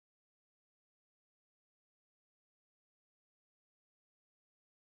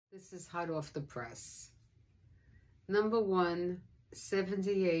This is hot off the press. Number one,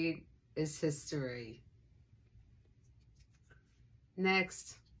 78 is history.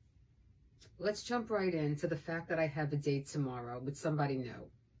 Next, let's jump right into the fact that I have a date tomorrow with somebody new.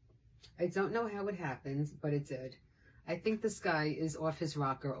 I don't know how it happened, but it did. I think this guy is off his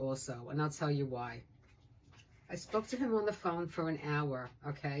rocker also, and I'll tell you why. I spoke to him on the phone for an hour,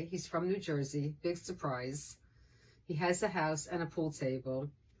 okay? He's from New Jersey, big surprise. He has a house and a pool table.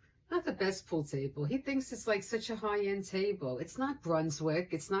 Not the best pool table. He thinks it's like such a high-end table. It's not Brunswick.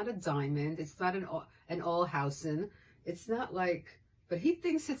 It's not a diamond. It's not an Allhausen. It's not like, but he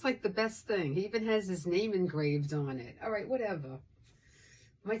thinks it's like the best thing. He even has his name engraved on it. All right, whatever.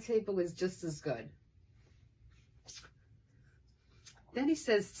 My table is just as good. Then he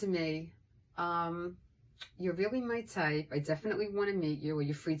says to me, you're really my type. I definitely want to meet you. Are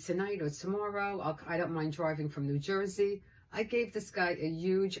you free tonight or tomorrow? I don't mind driving from New Jersey. I gave this guy a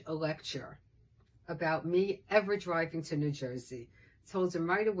huge lecture about me ever driving to New Jersey. Told him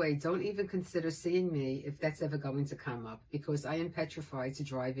right away, don't even consider seeing me if that's ever going to come up, because I am petrified to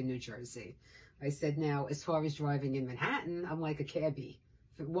drive in New Jersey. I said, now, as far as driving in Manhattan, I'm like a cabbie.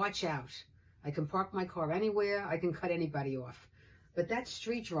 Watch out. I can park my car anywhere. I can cut anybody off. But that's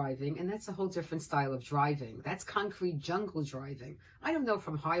street driving, and that's a whole different style of driving. That's concrete jungle driving. I don't know,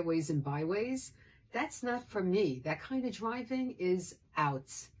 from highways and byways. That's not for me. That kind of driving is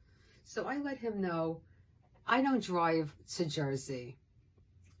out. So I let him know, I don't drive to Jersey.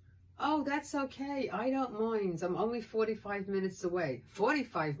 Oh, that's okay. I don't mind. I'm only 45 minutes away.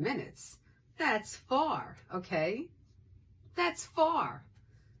 45 minutes? That's far, okay? That's far.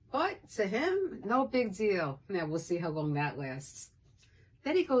 But to him, no big deal. Now, we'll see how long that lasts.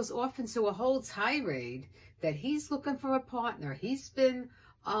 Then he goes off into a whole tirade that he's looking for a partner. He's been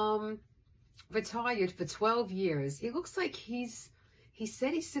retired for 12 years. He looks like he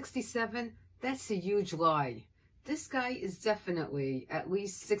said he's 67. That's a huge lie. This guy is definitely at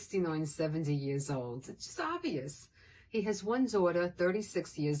least 69, 70 years old. It's just obvious. He has one daughter,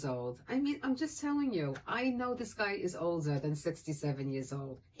 36 years old. I mean, I'm just telling you, I know this guy is older than 67 years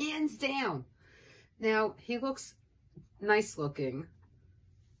old. Hands down. Now, he looks nice looking.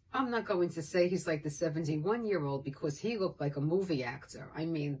 I'm not going to say he's like the 71-year-old because he looked like a movie actor. I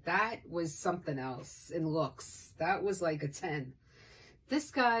mean, that was something else in looks. That was like a 10.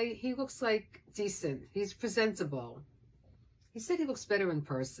 This guy, he looks like decent. He's presentable. He said he looks better in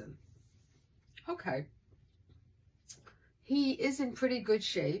person. Okay. He is in pretty good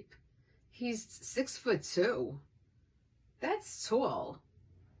shape. He's 6'2". That's tall.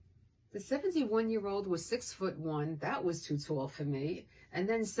 The 71-year-old was 6'1". That was too tall for me. And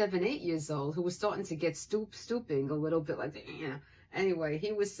then 7, 8 years old, who was starting to get stooping a little bit like, yeah. Anyway,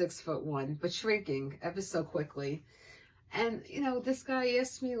 he was 6'1", but shrinking ever so quickly. And, you know, this guy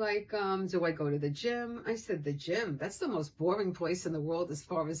asked me, like, do I go to the gym? I said, the gym? That's the most boring place in the world as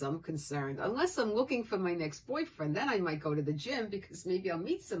far as I'm concerned. Unless I'm looking for my next boyfriend, then I might go to the gym because maybe I'll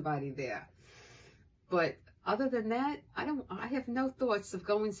meet somebody there. But other than that, I have no thoughts of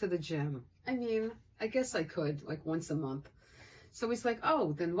going to the gym. I mean, I guess I could, like, once a month. So he's like,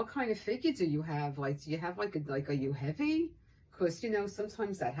 oh, then what kind of figure do you have? Like, do you have, like, are you heavy? Because, you know,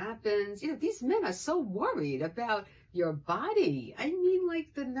 sometimes that happens. You know, these men are so worried about your body. I mean,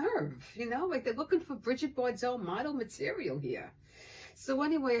 like, the nerve, you know? Like, they're looking for Bridget Bardot model material here. So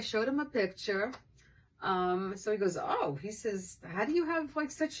anyway, I showed him a picture. So he goes, oh, he says, how do you have,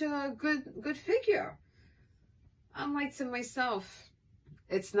 like, such a good figure? I'm like to myself,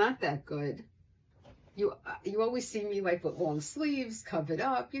 it's not that good. You always see me like with long sleeves, covered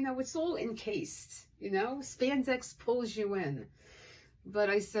up, you know, it's all encased, you know, spandex pulls you in. But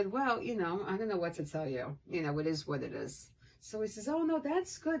I said, well, you know, I don't know what to tell you. You know, it is what it is. So he says, oh, no,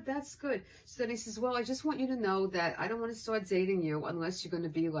 that's good. That's good. So then he says, well, I just want you to know that I don't want to start dating you unless you're going to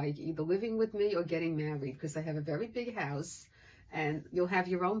be like either living with me or getting married, because I have a very big house and you'll have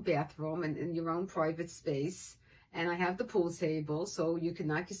your own bathroom and your own private space. And I have the pool table so you can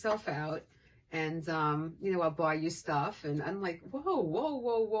knock yourself out. And, you know, I'll buy you stuff. And I'm like, whoa, whoa,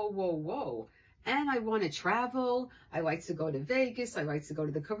 whoa, whoa, whoa, whoa. And I want to travel. I like to go to Vegas. I like to go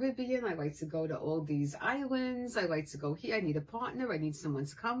to the Caribbean. I like to go to all these islands. I like to go here. I need a partner. I need someone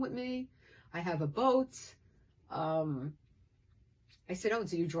to come with me. I have a boat. I said, oh,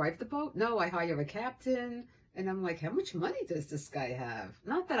 do you drive the boat? No, I hire a captain. And I'm like, how much money does this guy have?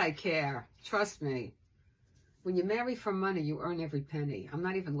 Not that I care. Trust me. When you marry for money, you earn every penny. I'm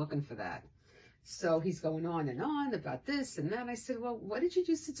not even looking for that. So he's going on and on about this and that. I said, well, what did you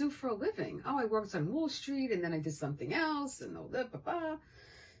used to do for a living? Oh, I worked on Wall Street and then I did something else and all that.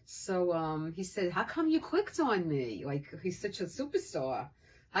 So he said, how come you clicked on me? Like, he's such a superstar.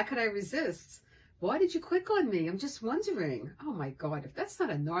 How could I resist? Why did you click on me? I'm just wondering. Oh my God, if that's not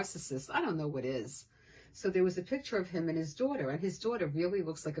a narcissist, I don't know what is. So there was a picture of him and his daughter, and his daughter really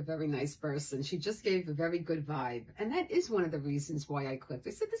looks like a very nice person. She just gave a very good vibe. And that is one of the reasons why I clicked.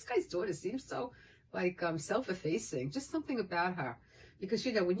 I said, this guy's daughter seems so like self-effacing, just something about her. Because,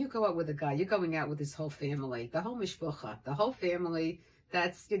 you know, when you go out with a guy, you're going out with his whole family, the whole mishpucha, the whole family.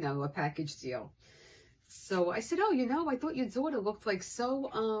 That's, you know, a package deal. So I said, oh, you know, I thought your daughter looked like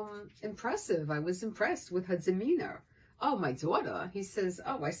so impressive. I was impressed with her demeanor. Oh, my daughter? He says,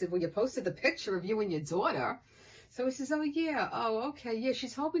 oh, I said, well, you posted the picture of you and your daughter. So he says, oh, yeah. Oh, okay. Yeah, she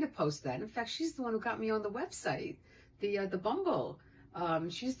told me to post that. In fact, she's the one who got me on the website, the Bumble.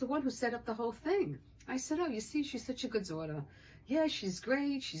 She's the one who set up the whole thing. I said, oh, you see, she's such a good daughter. Yeah, she's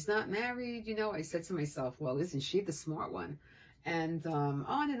great. She's not married. You know, I said to myself, well, isn't she the smart one? And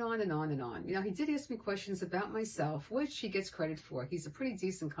on and on and on and on. You know, he did ask me questions about myself, which he gets credit for. He's a pretty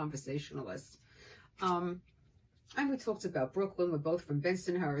decent conversationalist. And we talked about Brooklyn. We're both from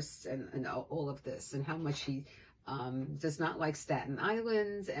Bensonhurst and all of this, and how much he does not like Staten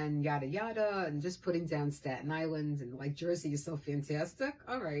Island and yada yada, and just putting down Staten Island, and like Jersey is so fantastic.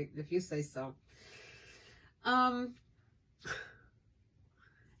 All right, if you say so.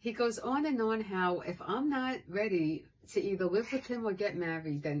 He goes on and on how if I'm not ready to either live with him or get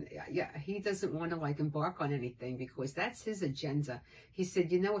married, then yeah, he doesn't want to like embark on anything because that's his agenda. He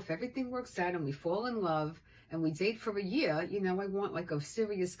said, you know, if everything works out and we fall in love and we date for a year, you know, I want like a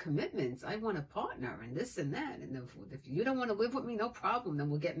serious commitment. I want a partner and this and that. And if you don't want to live with me, no problem, then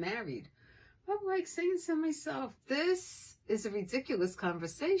we'll get married. I'm like saying to myself, this is a ridiculous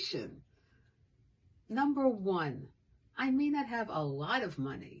conversation. Number one, I may not have a lot of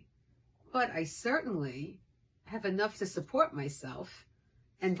money, but I certainly have enough to support myself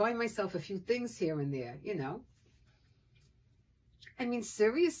and buy myself a few things here and there, you know. I mean,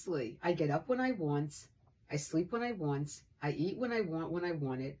 seriously, I get up when I want, I sleep when I want, I eat when I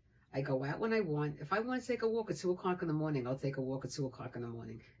want it, I go out when I want. If I want to take a walk at 2 o'clock in the morning, I'll take a walk at 2 o'clock in the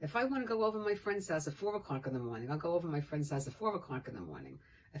morning. If I want to go over my friend's house at 4 o'clock in the morning, I'll go over my friend's house at 4 o'clock in the morning.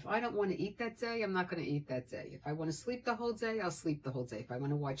 If I don't want to eat that day, I'm not going to eat that day. If I want to sleep the whole day, I'll sleep the whole day. If I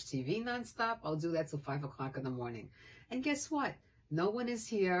want to watch TV nonstop, I'll do that till 5 o'clock in the morning. And guess what? No one is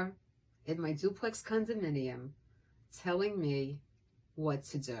here in my duplex condominium telling me what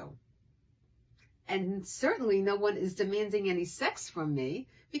to do. And certainly no one is demanding any sex from me,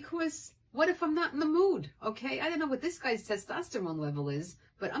 because what if I'm not in the mood? Okay, I don't know what this guy's testosterone level is,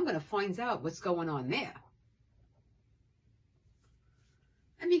 but I'm going to find out what's going on there.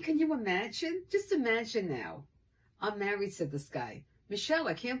 I mean, can you imagine? Just imagine now. I'm married to this guy. Michelle,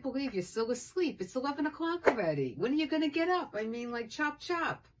 I can't believe you're still asleep. It's 11 o'clock already. When are you going to get up? I mean, like, chop,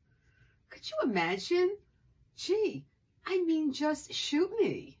 chop. Could you imagine? Gee, I mean, just shoot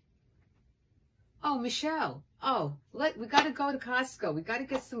me. Oh, Michelle. Oh, we got to go to Costco. We got to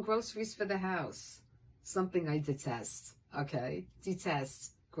get some groceries for the house. Something I detest. Okay?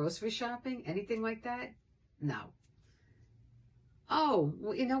 Detest. Grocery shopping? Anything like that? No. Oh,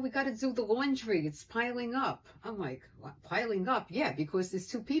 well, you know, we got to do the laundry. It's piling up. I'm like, what, piling up? Yeah, because there's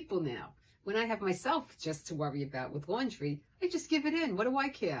 2 people now. When I have myself just to worry about with laundry, I just give it in. What do I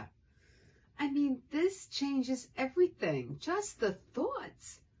care? I mean, this changes everything. Just the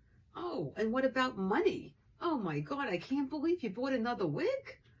thoughts. Oh, and what about money? Oh my God, I can't believe you bought another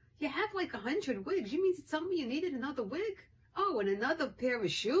wig. You have like 100 wigs. You mean to tell me you needed another wig? Oh, and another pair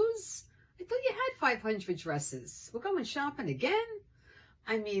of shoes? I thought you had 500 dresses. We're going shopping again?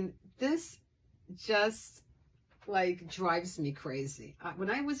 I mean, this just like drives me crazy. When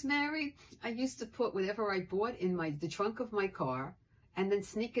I was married, I used to put whatever I bought in the trunk of my car and then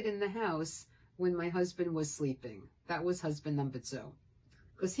sneak it in the house when my husband was sleeping. That was husband number 2.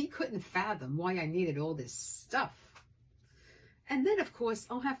 Because he couldn't fathom why I needed all this stuff. And then, of course,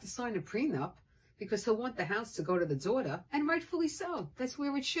 I'll have to sign a prenup because he'll want the house to go to the daughter, and rightfully so. That's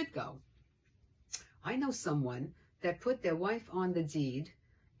where it should go. I know someone that put their wife on the deed,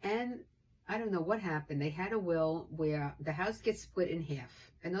 and I don't know what happened. They had a will where the house gets split in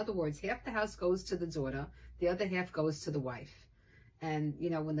half. In other words, half the house goes to the daughter, the other half goes to the wife. And, you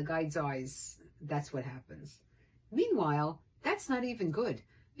know, when the guy dies, that's what happens. Meanwhile, that's not even good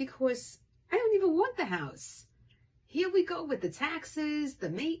because I don't even want the house. Here we go with the taxes, the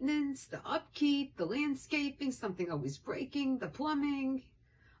maintenance, the upkeep, the landscaping, something always breaking, the plumbing.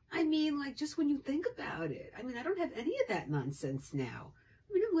 I mean, like, just when you think about it, I mean, I don't have any of that nonsense now.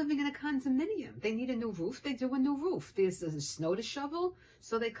 I mean, I'm living in a condominium. They need a new roof. They do a new roof. There's snow to shovel.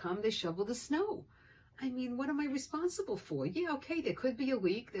 So they come, they shovel the snow. I mean, what am I responsible for? Yeah, okay, there could be a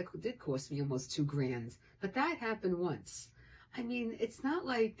leak. That did cost me almost $2,000. But that happened once. I mean, it's not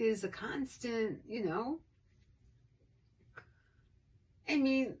like there's a constant, you know. I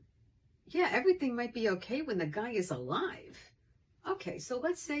mean, yeah, everything might be okay when the guy is alive. Okay, so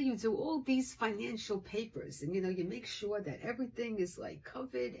let's say you do all these financial papers and, you know, you make sure that everything is like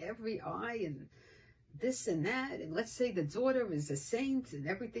covered, every eye and this and that. And let's say the daughter is a saint and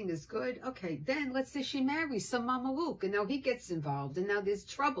everything is good. Okay, then let's say she marries some Mama Luke and now he gets involved and now there's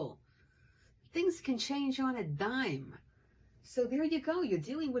trouble. Things can change on a dime. So there you go. You're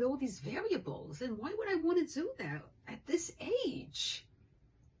dealing with all these variables. And why would I want to do that at this age?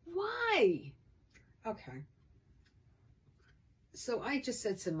 Why? Okay. So I just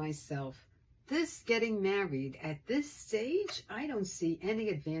said to myself, this getting married at this stage, I don't see any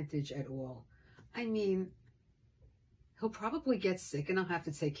advantage at all. I mean, he'll probably get sick and I'll have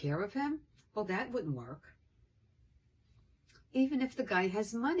to take care of him. Well, that wouldn't work. Even if the guy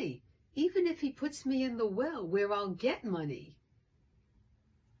has money, even if he puts me in the will where I'll get money.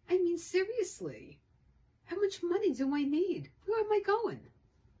 I mean, seriously, how much money do I need? Where am I going?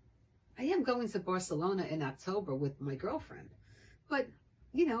 I am going to Barcelona in October with my girlfriend. But,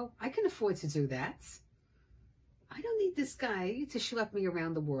 you know, I can afford to do that. I don't need this guy to schlep me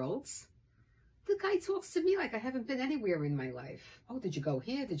around the world. The guy talks to me like I haven't been anywhere in my life. Oh, did you go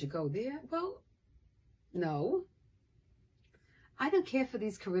here? Did you go there? Well, no. I don't care for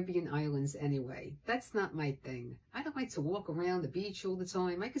these Caribbean islands anyway. That's not my thing. I don't like to walk around the beach all the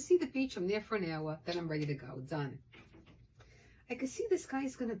time. I can see the beach. I'm there for an hour. Then I'm ready to go. Done. I can see this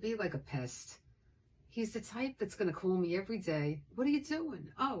guy's going to be like a pest. He's the type that's going to call me every day. What are you doing?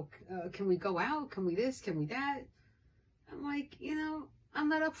 Oh, can we go out? Can we this? Can we that? I'm like, you know, I'm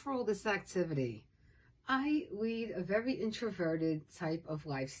not up for all this activity. I lead a very introverted type of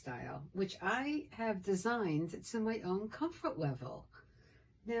lifestyle, which I have designed to my own comfort level.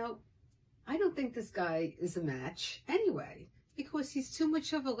 Now, I don't think this guy is a match anyway, because he's too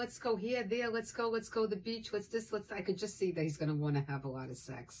much of a let's go here, there, let's go to the beach, let's this, let's... I could just see that he's going to want to have a lot of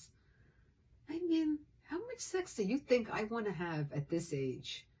sex. I mean, how much sex do you think I want to have at this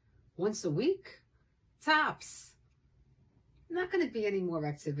age? Once a week? Tops. Not going to be any more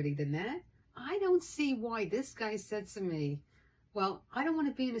activity than that. I don't see why this guy said to me, well, I don't want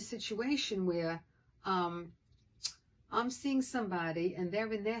to be in a situation where I'm seeing somebody and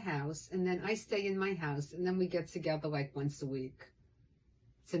they're in their house and then I stay in my house and then we get together like once a week.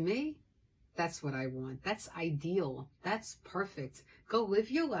 To me, that's what I want. That's ideal. That's perfect. Go live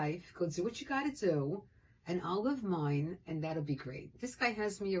your life. Go do what you got to do. And I'll live mine. And that'll be great. This guy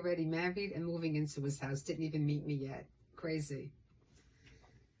has me already married and moving into his house. Didn't even meet me yet. Crazy.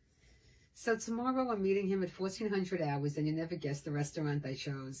 So tomorrow I'm meeting him at 1400 hours. And you never guess the restaurant I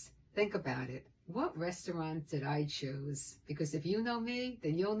chose. Think about it. What restaurant did I choose? Because if you know me,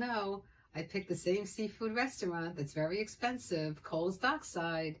 then you'll know I picked the same seafood restaurant that's very expensive. Cole's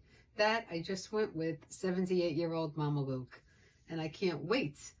Dockside. That I just went with 78-year-old Mama Luke. And I can't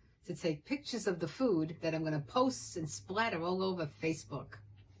wait to take pictures of the food that I'm going to post and splatter all over Facebook.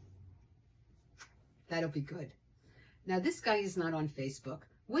 That'll be good. Now, this guy is not on Facebook,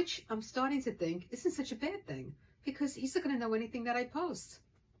 which I'm starting to think isn't such a bad thing, because he's not going to know anything that I post.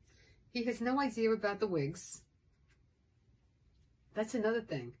 He has no idea about the wigs. That's another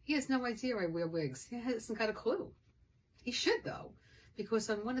thing. He has no idea I wear wigs. He hasn't got a clue. He should, though. Because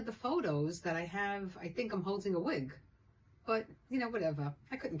on one of the photos that I have, I think I'm holding a wig. But, you know, whatever.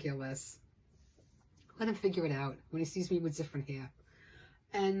 I couldn't care less. Let him figure it out when he sees me with different hair.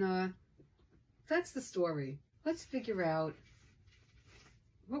 And that's the story. Let's figure out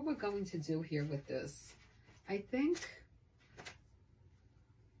what we're going to do here with this. I think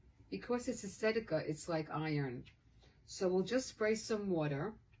because it's Estetica, it's like iron. So we'll just spray some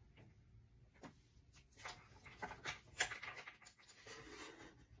water.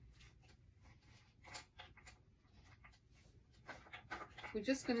 We're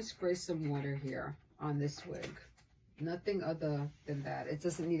just going to spray some water here on this wig. Nothing other than that. It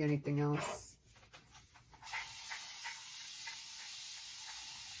doesn't need anything else.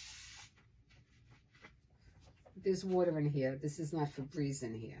 There's water in here. This is not Febreze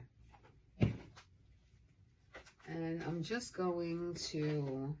in here. And I'm just going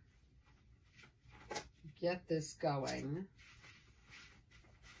to get this going.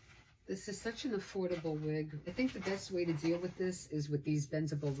 This is such an affordable wig. I think the best way to deal with this is with these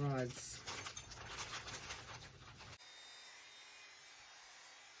bendable rods.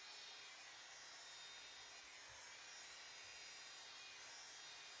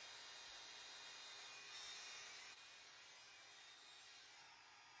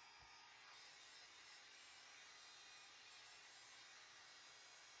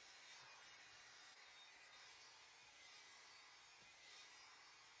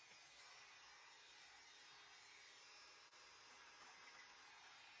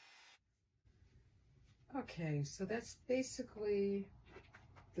 Okay, so that's basically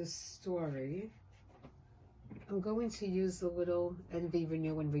the story. I'm going to use the little NV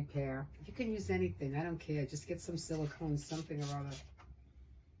Renew and Repair. You can use anything, I don't care. Just get some silicone, something or other.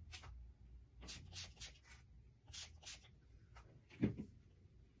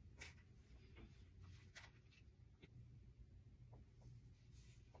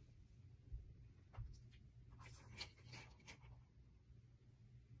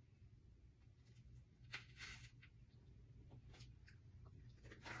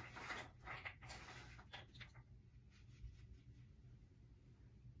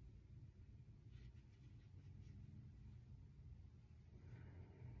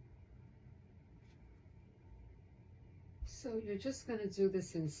 So you're just going to do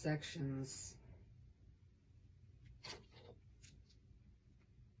this in sections.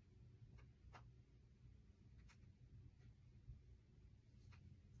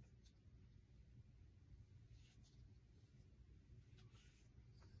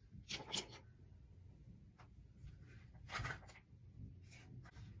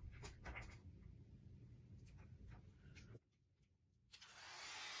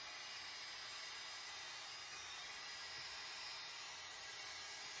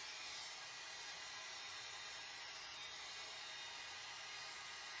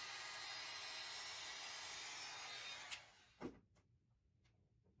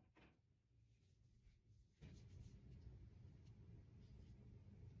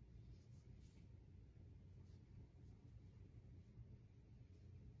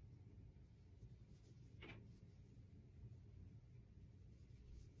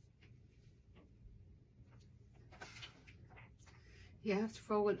 You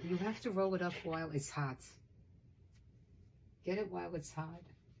have to roll it up while it's hot. Get it while it's hot.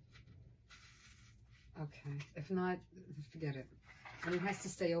 Okay. If not, forget it. And it has to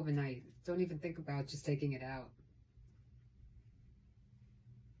stay overnight. Don't even think about just taking it out.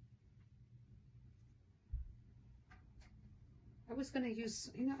 I was going to use,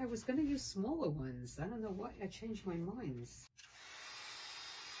 I was going to use smaller ones. I don't know why I changed my minds.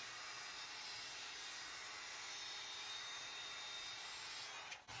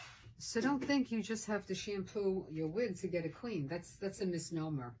 So don't think you just have to shampoo your wig to get it clean. That's a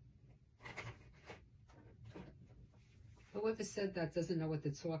misnomer. Whoever said that doesn't know what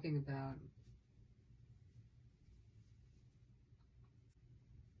they're talking about.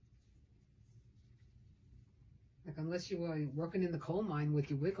 Like, unless you were working in the coal mine with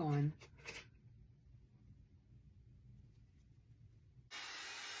your wig on.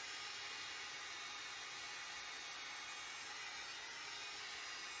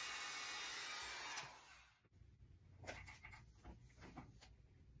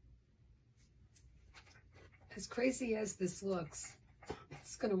 As crazy as this looks,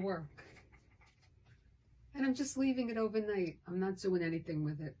 it's gonna work. And I'm just leaving it overnight. I'm not doing anything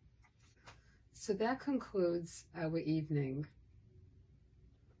with it. So that concludes our evening.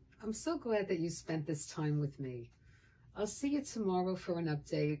 I'm so glad that you spent this time with me. I'll see you tomorrow for an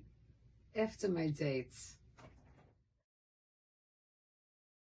update after my dates.